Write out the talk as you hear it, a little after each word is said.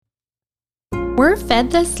We're fed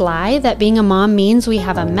this lie that being a mom means we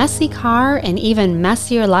have a messy car and even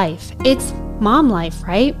messier life. It's mom life,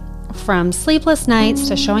 right? From sleepless nights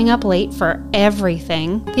to showing up late for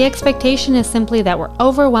everything, the expectation is simply that we're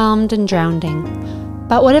overwhelmed and drowning.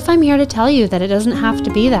 But what if I'm here to tell you that it doesn't have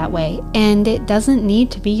to be that way, and it doesn't need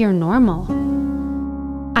to be your normal?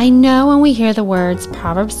 I know when we hear the words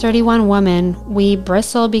Proverbs 31 woman, we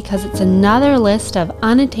bristle because it's another list of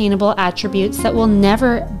unattainable attributes that we'll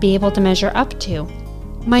never be able to measure up to.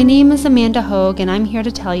 My name is Amanda Hogue, and I'm here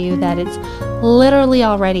to tell you that it's literally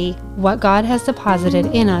already what God has deposited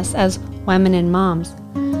in us as women and moms.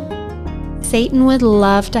 Satan would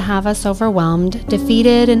love to have us overwhelmed,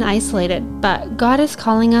 defeated, and isolated, but God is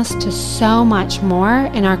calling us to so much more,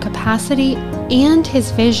 and our capacity and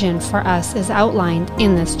His vision for us is outlined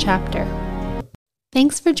in this chapter.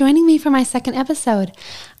 Thanks for joining me for my second episode.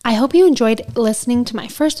 I hope you enjoyed listening to my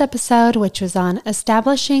first episode, which was on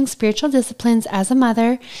establishing spiritual disciplines as a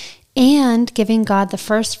mother and giving God the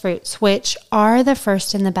first fruits, which are the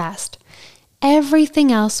first and the best.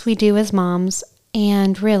 Everything else we do as moms,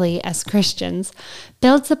 and really as Christians,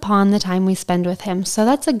 builds upon the time we spend with Him, so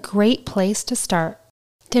that's a great place to start.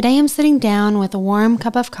 Today I'm sitting down with a warm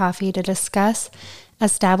cup of coffee to discuss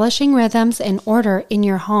establishing rhythms and order in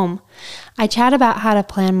your home. I chat about how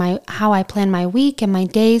I plan my week and my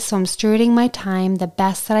days, so I'm stewarding my time the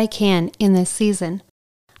best that I can in this season.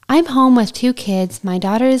 I'm home with 2 kids. My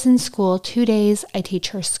daughter is in school 2 days. I teach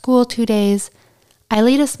her school 2 days. I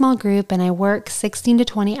lead a small group and I work 16 to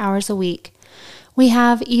 20 hours a week. We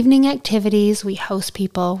have evening activities, we host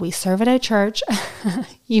people, we serve at a church.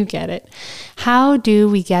 You get it. How do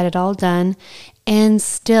we get it all done and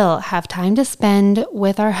still have time to spend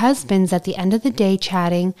with our husbands at the end of the day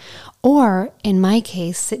chatting, or in my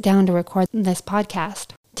case, sit down to record this podcast?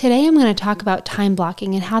 Today I'm going to talk about time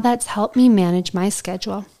blocking and how that's helped me manage my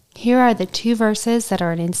schedule. Here are the 2 verses that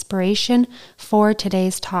are an inspiration for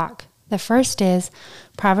today's talk. The first is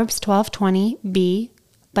Proverbs 12:20b,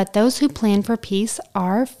 but those who plan for peace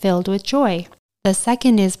are filled with joy. The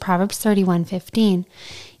second is Proverbs 31:15.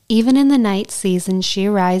 Even in the night season, she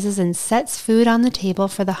arises and sets food on the table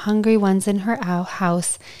for the hungry ones in her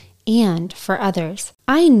house and for others.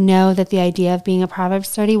 I know that the idea of being a Proverbs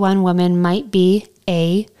 31 woman might be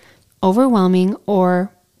A, overwhelming,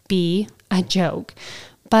 or B, a joke.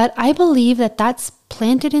 But I believe that that's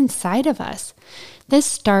planted inside of us. This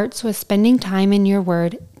starts with spending time in your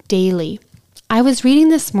word daily. I was reading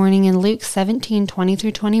this morning in Luke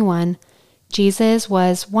 17:20-21. Jesus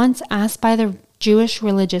was once asked by the Jewish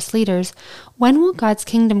religious leaders, "When will God's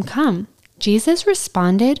kingdom come?" Jesus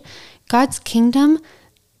responded, "God's kingdom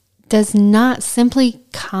does not simply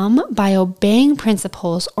come by obeying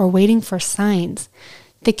principles or waiting for signs.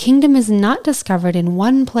 The kingdom is not discovered in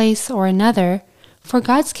one place or another, for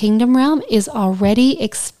God's kingdom realm is already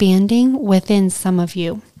expanding within some of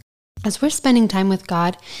you." As we're spending time with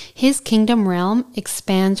God, His kingdom realm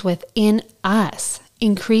expands within us,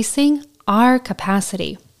 increasing our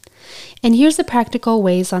capacity. And here's the practical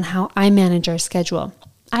ways on how I manage our schedule.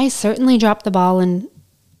 I certainly drop the ball and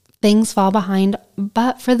things fall behind,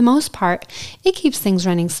 but for the most part, it keeps things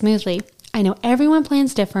running smoothly. I know everyone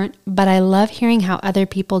plans different, but I love hearing how other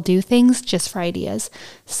people do things just for ideas.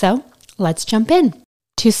 So let's jump in.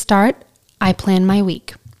 To start, I plan my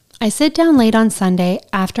week. I sit down late on Sunday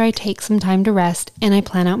after I take some time to rest and I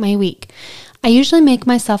plan out my week. I usually make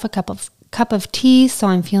myself a cup of tea so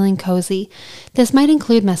I'm feeling cozy. This might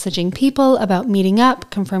include messaging people about meeting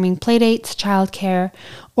up, confirming playdates, childcare,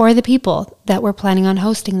 or the people that we're planning on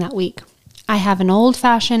hosting that week. I have an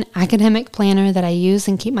old-fashioned academic planner that I use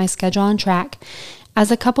and keep my schedule on track.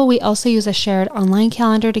 As a couple, we also use a shared online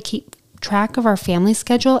calendar to keep track of our family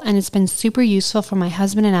schedule, and it's been super useful for my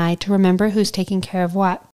husband and I to remember who's taking care of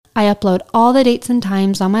what. I upload all the dates and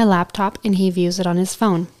times on my laptop and he views it on his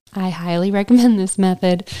phone. I highly recommend this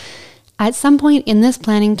method. At some point in this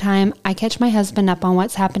planning time, I catch my husband up on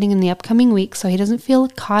what's happening in the upcoming week so he doesn't feel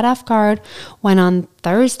caught off guard when on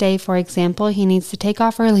Thursday, for example, he needs to take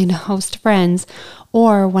off early to host friends,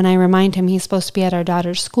 or when I remind him he's supposed to be at our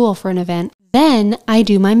daughter's school for an event. Then I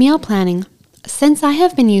do my meal planning. Since I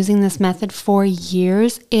have been using this method for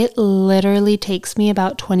years, it literally takes me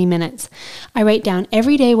about 20 minutes. I write down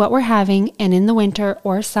every day what we're having, and in the winter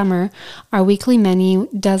or summer, our weekly menu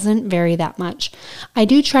doesn't vary that much. I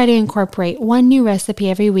do try to incorporate one new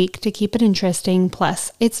recipe every week to keep it interesting,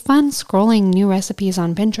 plus it's fun scrolling new recipes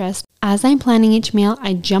on Pinterest. As I'm planning each meal,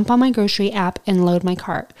 I jump on my grocery app and load my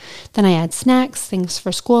cart. Then I add snacks, things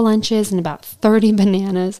for school lunches, and about 30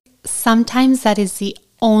 bananas. Sometimes that is the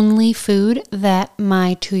only food that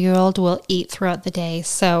my 2-year-old will eat throughout the day.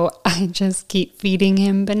 So I just keep feeding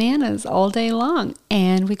him bananas all day long,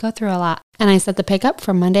 and we go through a lot. And I set the pickup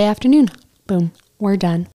for Monday afternoon. Boom, we're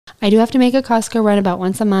done. I do have to make a Costco run about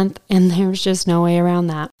once a month, and there's just no way around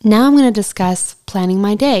that. Now I'm going to discuss planning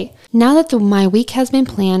my day. Now that my week has been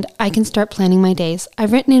planned, I can start planning my days.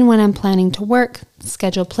 I've written in when I'm planning to work,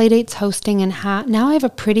 schedule playdates, hosting, and now I have a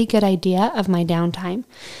pretty good idea of my downtime.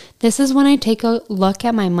 This is when I take a look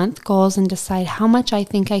at my month goals and decide how much I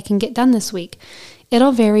think I can get done this week.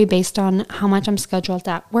 It'll vary based on how much I'm scheduled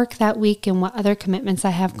at work that week and what other commitments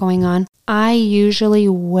I have going on. I usually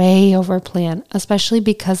way overplan, especially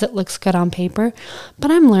because it looks good on paper, but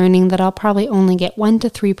I'm learning that I'll probably only get 1 to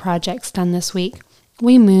 3 projects done this week.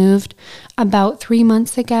 We moved about 3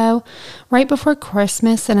 months ago, right before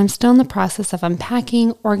Christmas, and I'm still in the process of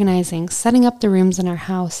unpacking, organizing, setting up the rooms in our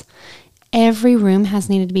house. Every room has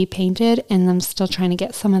needed to be painted, and I'm still trying to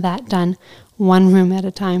get some of that done, one room at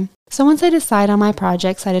a time. So once I decide on my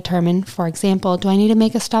projects, I determine, for example, do I need to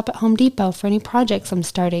make a stop at Home Depot for any projects I'm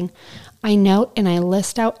starting? I note and I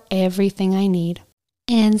list out everything I need.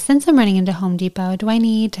 And since I'm running into Home Depot, do I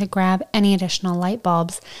need to grab any additional light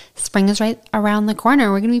bulbs? Spring is right around the corner.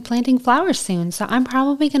 We're going to be planting flowers soon, so I'm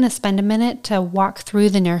probably going to spend a minute to walk through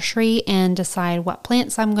the nursery and decide what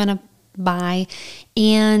plants I'm going to buy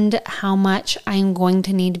and how much I'm going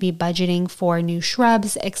to need to be budgeting for new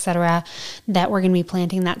shrubs, etc., that we're going to be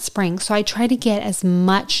planting that spring. So I try to get as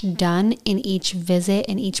much done in each visit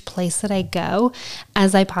and each place that I go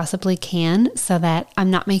as I possibly can so that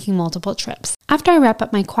I'm not making multiple trips. After I wrap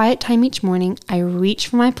up my quiet time each morning, I reach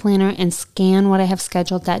for my planner and scan what I have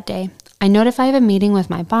scheduled that day. I note if I have a meeting with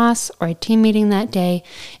my boss or a team meeting that day,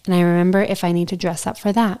 and I remember if I need to dress up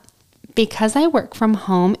for that. Because I work from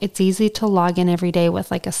home, it's easy to log in every day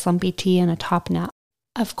with like a slumpy tee and a top knot.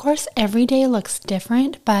 Of course, every day looks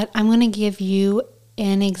different, but I'm going to give you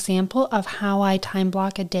an example of how I time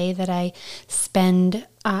block a day that I spend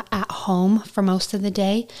at home for most of the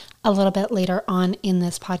day a little bit later on in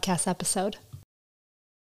this podcast episode.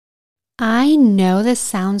 I know this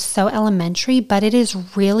sounds so elementary, but it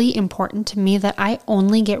is really important to me that I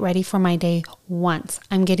only get ready for my day once.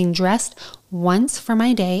 I'm getting dressed once for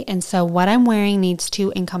my day, and so what I'm wearing needs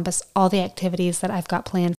to encompass all the activities that I've got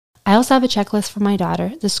planned. I also have a checklist for my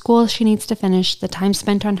daughter, the school she needs to finish, the time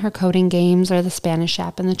spent on her coding games or the Spanish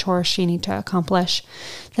app, and the chores she needs to accomplish.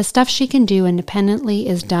 The stuff she can do independently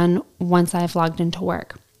is done once I've logged into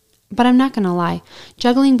work. But I'm not going to lie,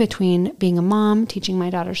 juggling between being a mom, teaching my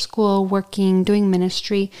daughter's school, working, doing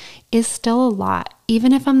ministry is still a lot,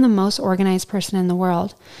 even if I'm the most organized person in the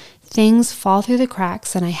world. Things fall through the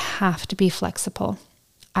cracks and I have to be flexible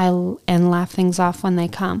and laugh things off when they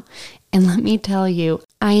come. And let me tell you,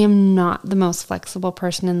 I am not the most flexible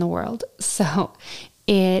person in the world. So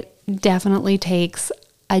it definitely takes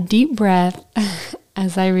a deep breath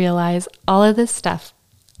as I realize all of this stuff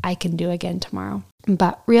I can do again tomorrow.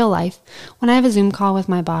 But real life, when I have a Zoom call with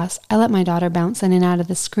my boss, I let my daughter bounce in and out of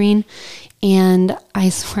the screen, and I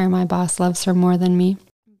swear my boss loves her more than me.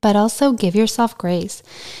 But also give yourself grace.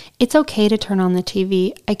 It's okay to turn on the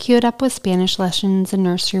TV. I queued up with Spanish lessons and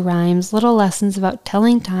nursery rhymes, little lessons about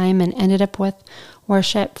telling time, and ended up with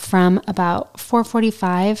worship from about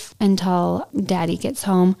 4:45 until Daddy gets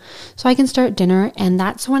home so I can start dinner, and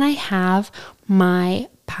that's when I have my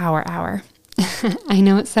power hour. I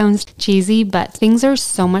know it sounds cheesy, but things are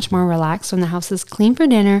so much more relaxed when the house is clean for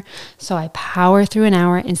dinner, so I power through an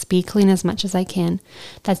hour and speed clean as much as I can.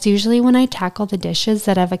 That's usually when I tackle the dishes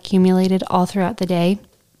that have accumulated all throughout the day.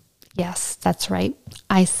 Yes, that's right.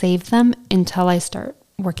 I save them until I start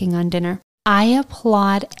working on dinner. I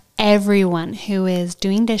applaud everyone who is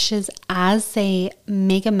doing dishes as they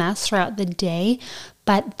make a mess throughout the day,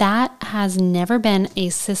 but that has never been a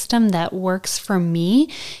system that works for me.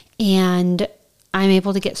 And I'm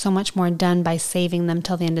able to get so much more done by saving them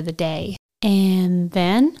till the end of the day. And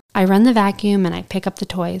then I run the vacuum and I pick up the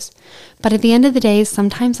toys. But at the end of the day,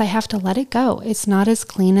 sometimes I have to let it go. It's not as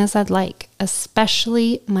clean as I'd like,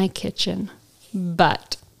 especially my kitchen.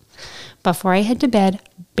 But before I head to bed,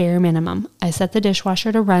 bare minimum, I set the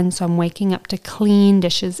dishwasher to run so I'm waking up to clean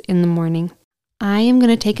dishes in the morning. I am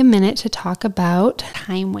going to take a minute to talk about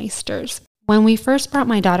time wasters. When we first brought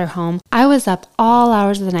my daughter home, I was up all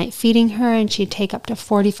hours of the night feeding her, and she'd take up to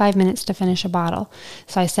 45 minutes to finish a bottle.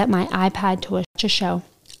 So I set my iPad to watch a show.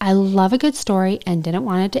 I love a good story and didn't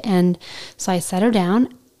want it to end, so I set her down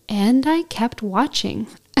and I kept watching.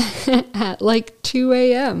 at like 2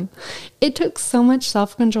 a.m. It took so much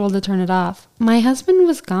self-control to turn it off. My husband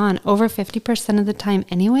was gone over 50% of the time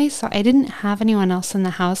anyway, so I didn't have anyone else in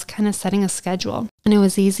the house kind of setting a schedule. And it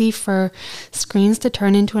was easy for screens to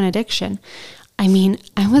turn into an addiction. I mean,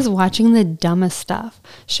 I was watching the dumbest stuff.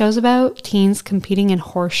 Shows about teens competing in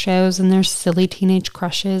horse shows and their silly teenage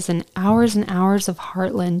crushes and hours of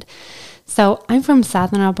Heartland. So I'm from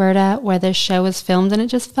Southern Alberta where this show was filmed and it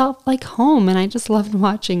just felt like home and I just loved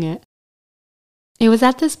watching it. It was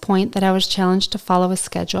at this point that I was challenged to follow a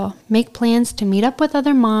schedule, make plans to meet up with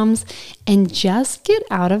other moms, and just get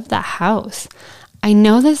out of the house. I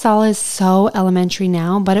know this all is so elementary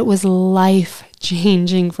now, but it was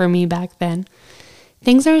life-changing for me back then.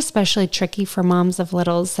 Things are especially tricky for moms of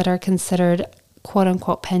littles that are considered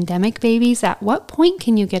quote-unquote pandemic babies. At what point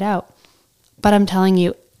can you get out? But I'm telling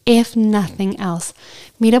you, if nothing else,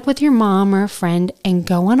 meet up with your mom or a friend and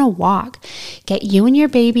go on a walk. Get you and your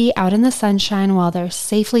baby out in the sunshine while they're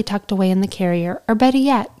safely tucked away in the carrier, or better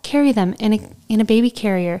yet, carry them in a baby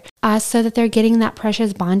carrier so that they're getting that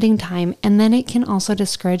precious bonding time. And then it can also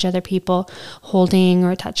discourage other people holding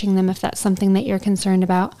or touching them if that's something that you're concerned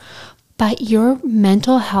about. But your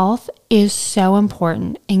mental health is so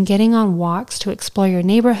important, and getting on walks to explore your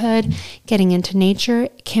neighborhood, getting into nature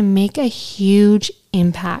can make a huge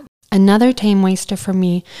impact. Another time waster for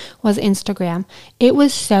me was Instagram. It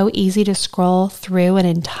was so easy to scroll through an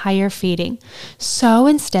entire feeding. So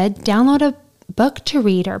instead, download a book to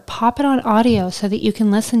read or pop it on audio so that you can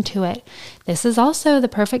listen to it. This is also the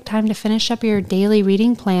perfect time to finish up your daily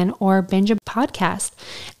reading plan or binge a podcast.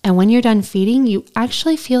 And when you're done feeding, you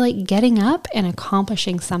actually feel like getting up and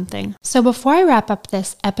accomplishing something. So before I wrap up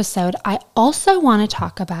this episode, I also want to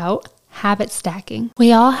talk about habit stacking.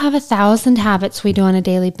 We all have 1,000 habits we do on a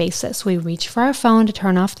daily basis. We reach for our phone to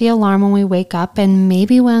turn off the alarm when we wake up, and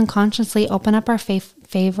maybe we unconsciously open up our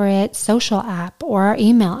favorite social app or our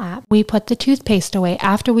email app. We put the toothpaste away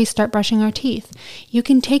after we start brushing our teeth. You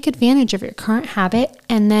can take advantage of your current habit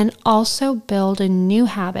and then also build a new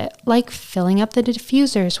habit, like filling up the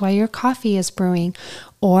diffusers while your coffee is brewing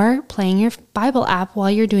or playing your Bible app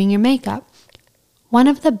while you're doing your makeup. One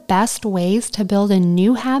of the best ways to build a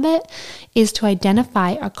new habit is to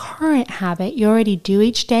identify a current habit you already do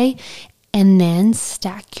each day and then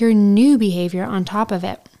stack your new behavior on top of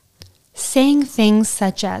it. Saying things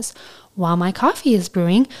such as, while my coffee is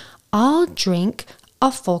brewing, I'll drink a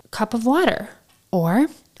full cup of water. Or,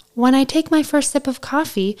 when I take my first sip of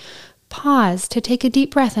coffee, pause to take a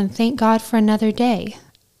deep breath and thank God for another day.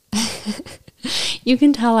 You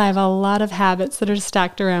can tell I have a lot of habits that are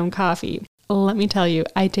stacked around coffee. Let me tell you,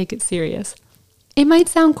 I take it serious. It might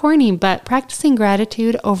sound corny, but practicing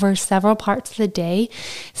gratitude over several parts of the day,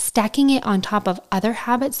 stacking it on top of other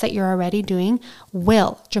habits that you're already doing,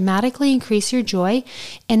 will dramatically increase your joy,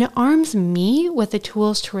 and it arms me with the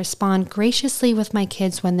tools to respond graciously with my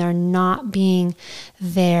kids when they're not being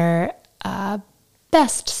their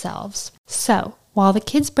best selves. So, while the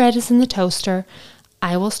kids' bread is in the toaster,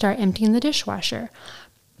 I will start emptying the dishwasher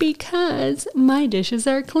because my dishes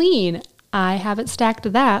are clean. I habit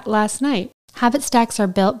stacked that last night. Habit stacks are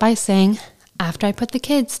built by saying, after I put the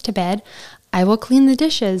kids to bed, I will clean the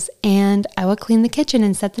dishes and I will clean the kitchen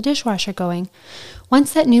and set the dishwasher going.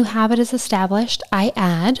 Once that new habit is established, I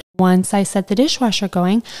add, once I set the dishwasher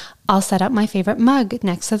going, I'll set up my favorite mug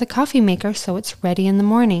next to the coffee maker so it's ready in the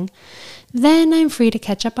morning. Then I'm free to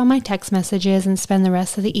catch up on my text messages and spend the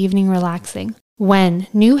rest of the evening relaxing. When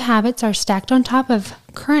new habits are stacked on top of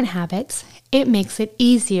current habits, it makes it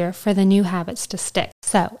easier for the new habits to stick.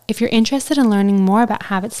 So, if you're interested in learning more about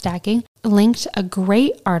habit stacking, linked a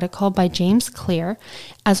great article by James Clear,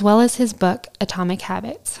 as well as his book, Atomic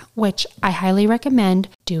Habits, which I highly recommend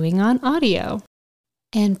doing on audio.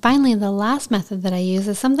 And finally, the last method that I use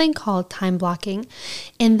is something called time blocking.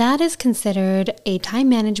 And that is considered a time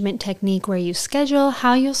management technique where you schedule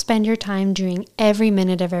how you'll spend your time during every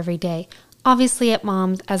minute of every day. Obviously,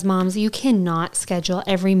 as moms, you cannot schedule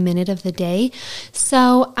every minute of the day.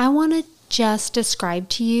 So I want to just describe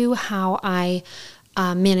to you how I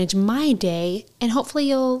manage my day, and hopefully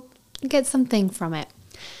you'll get something from it.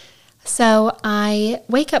 So I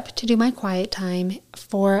wake up to do my quiet time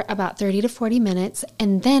for about 30 to 40 minutes,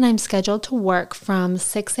 and then I'm scheduled to work from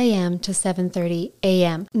 6 a.m. to 7:30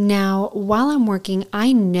 a.m. Now, while I'm working,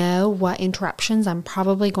 I know what interruptions I'm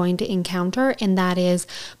probably going to encounter, and that is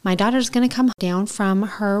my daughter's going to come down from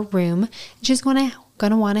her room. She's going to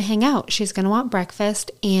going to want to hang out. She's going to want breakfast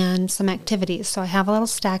and some activities. So I have a little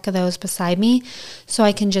stack of those beside me so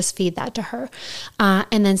I can just feed that to her.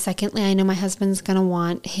 And then secondly, I know my husband's going to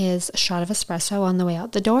want his shot of espresso on the way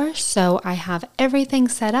out the door. So I have everything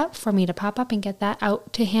set up for me to pop up and get that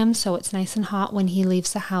out to him so it's nice and hot when he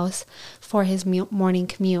leaves the house for his morning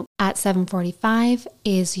commute. At 7:45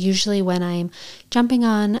 is usually when I'm jumping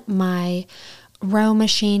on my row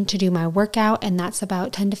machine to do my workout, and that's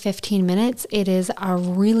about 10 to 15 minutes. It is a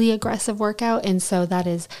really aggressive workout, and so that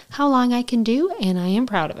is how long I can do, and I am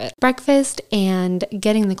proud of it. Breakfast and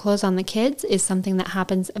getting the clothes on the kids is something that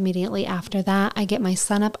happens immediately after that. I get my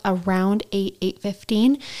son up around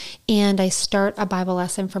 8:15, and I start a Bible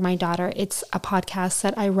lesson for my daughter. It's a podcast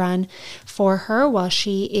that I run for her while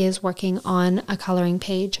she is working on a coloring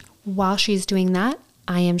page. While she's doing that,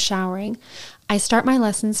 I am showering. I start my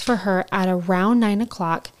lessons for her at around 9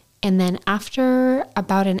 o'clock, and then after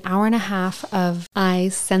about an hour and a half I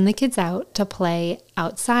send the kids out to play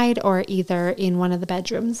outside or either in one of the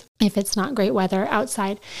bedrooms if it's not great weather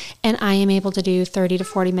outside, and I am able to do 30 to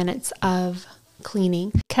 40 minutes of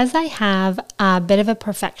cleaning. Because I have a bit of a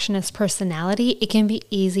perfectionist personality, it can be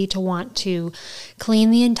easy to want to clean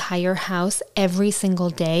the entire house every single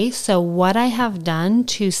day. So what I have done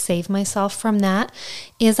to save myself from that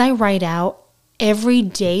is I write out every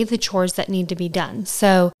day the chores that need to be done.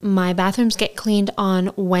 So my bathrooms get cleaned on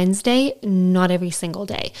Wednesday, not every single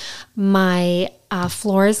day. My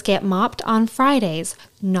floors get mopped on Fridays,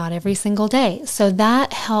 not every single day. So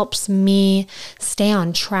that helps me stay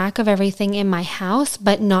on track of everything in my house,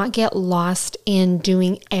 but not get lost in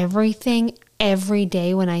doing everything every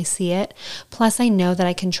day when I see it. Plus, I know that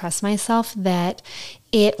I can trust myself that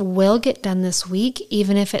it will get done this week,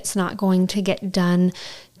 even if it's not going to get done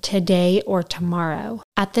today or tomorrow.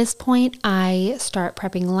 At this point, I start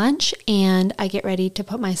prepping lunch and I get ready to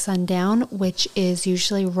put my son down, which is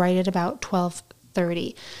usually right at about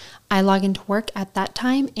 12:30. I log into work at that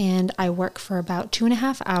time and I work for about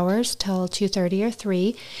 2.5 hours till 2:30 or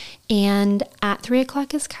 3. And at 3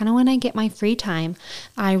 o'clock is kind of when I get my free time.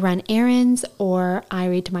 I run errands, or I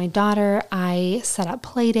read to my daughter, I set up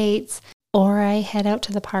play dates, or I head out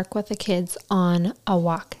to the park with the kids on a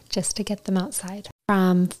walk just to get them outside.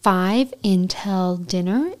 From 5 until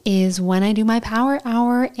dinner is when I do my power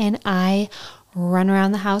hour and I run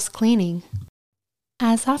around the house cleaning.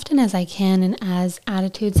 As often as I can and as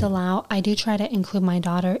attitudes allow, I do try to include my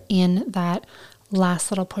daughter in that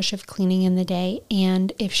last little push of cleaning in the day.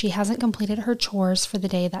 And if she hasn't completed her chores for the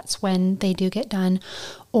day, that's when they do get done.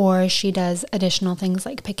 Or she does additional things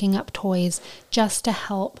like picking up toys just to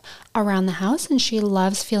help around the house. And she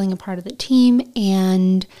loves feeling a part of the team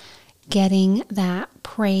and getting that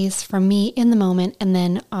praise from me in the moment. And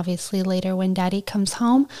then obviously later when Daddy comes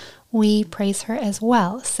home, we praise her as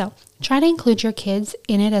well. So try to include your kids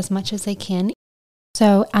in it as much as they can.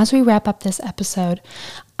 So as we wrap up this episode,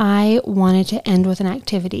 I wanted to end with an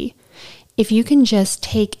activity. If you can just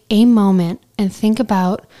take a moment and think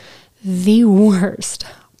about the worst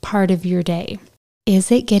part of your day.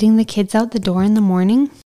 Is it getting the kids out the door in the morning?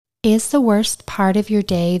 Is the worst part of your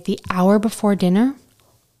day the hour before dinner?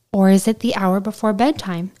 Or is it the hour before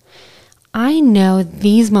bedtime? I know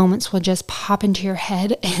these moments will just pop into your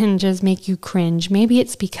head and just make you cringe. Maybe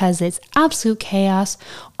it's because it's absolute chaos,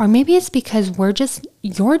 or maybe it's because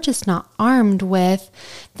you're just not armed with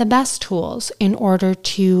the best tools in order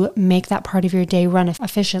to make that part of your day run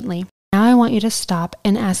efficiently. Now I want you to stop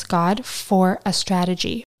and ask God for a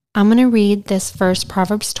strategy. I'm going to read this verse,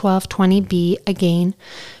 Proverbs 12:20b again.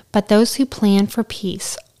 But those who plan for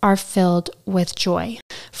peace are filled with joy.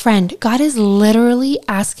 Friend, God is literally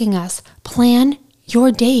asking us, plan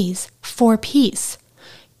your days for peace.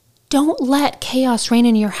 Don't let chaos reign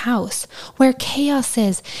in your house. Where chaos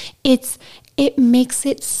is, it makes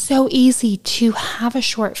it so easy to have a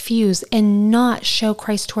short fuse and not show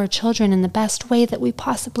Christ to our children in the best way that we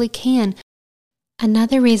possibly can.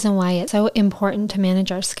 Another reason why it's so important to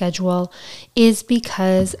manage our schedule is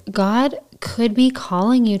because God could be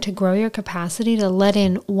calling you to grow your capacity to let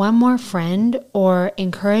in one more friend or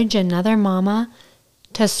encourage another mama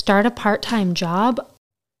to start a part-time job.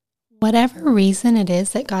 Whatever reason it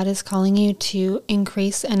is that God is calling you to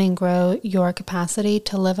increase and grow your capacity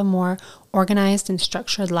to live a more organized and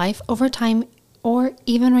structured life over time, or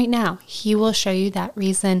even right now, He will show you that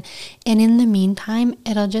reason. And in the meantime,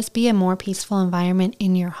 it'll just be a more peaceful environment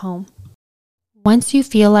in your home. Once you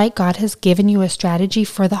feel like God has given you a strategy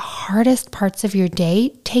for the hardest parts of your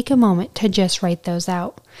day, take a moment to just write those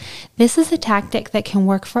out. This is a tactic that can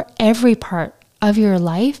work for every part of your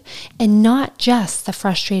life and not just the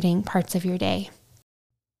frustrating parts of your day.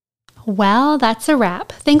 Well, that's a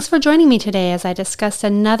wrap. Thanks for joining me today as I discussed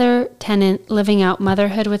another tenant living out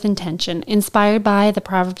motherhood with intention, inspired by the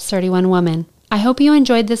Proverbs 31 woman. I hope you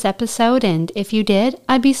enjoyed this episode, and if you did,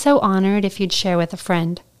 I'd be so honored if you'd share with a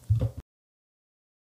friend.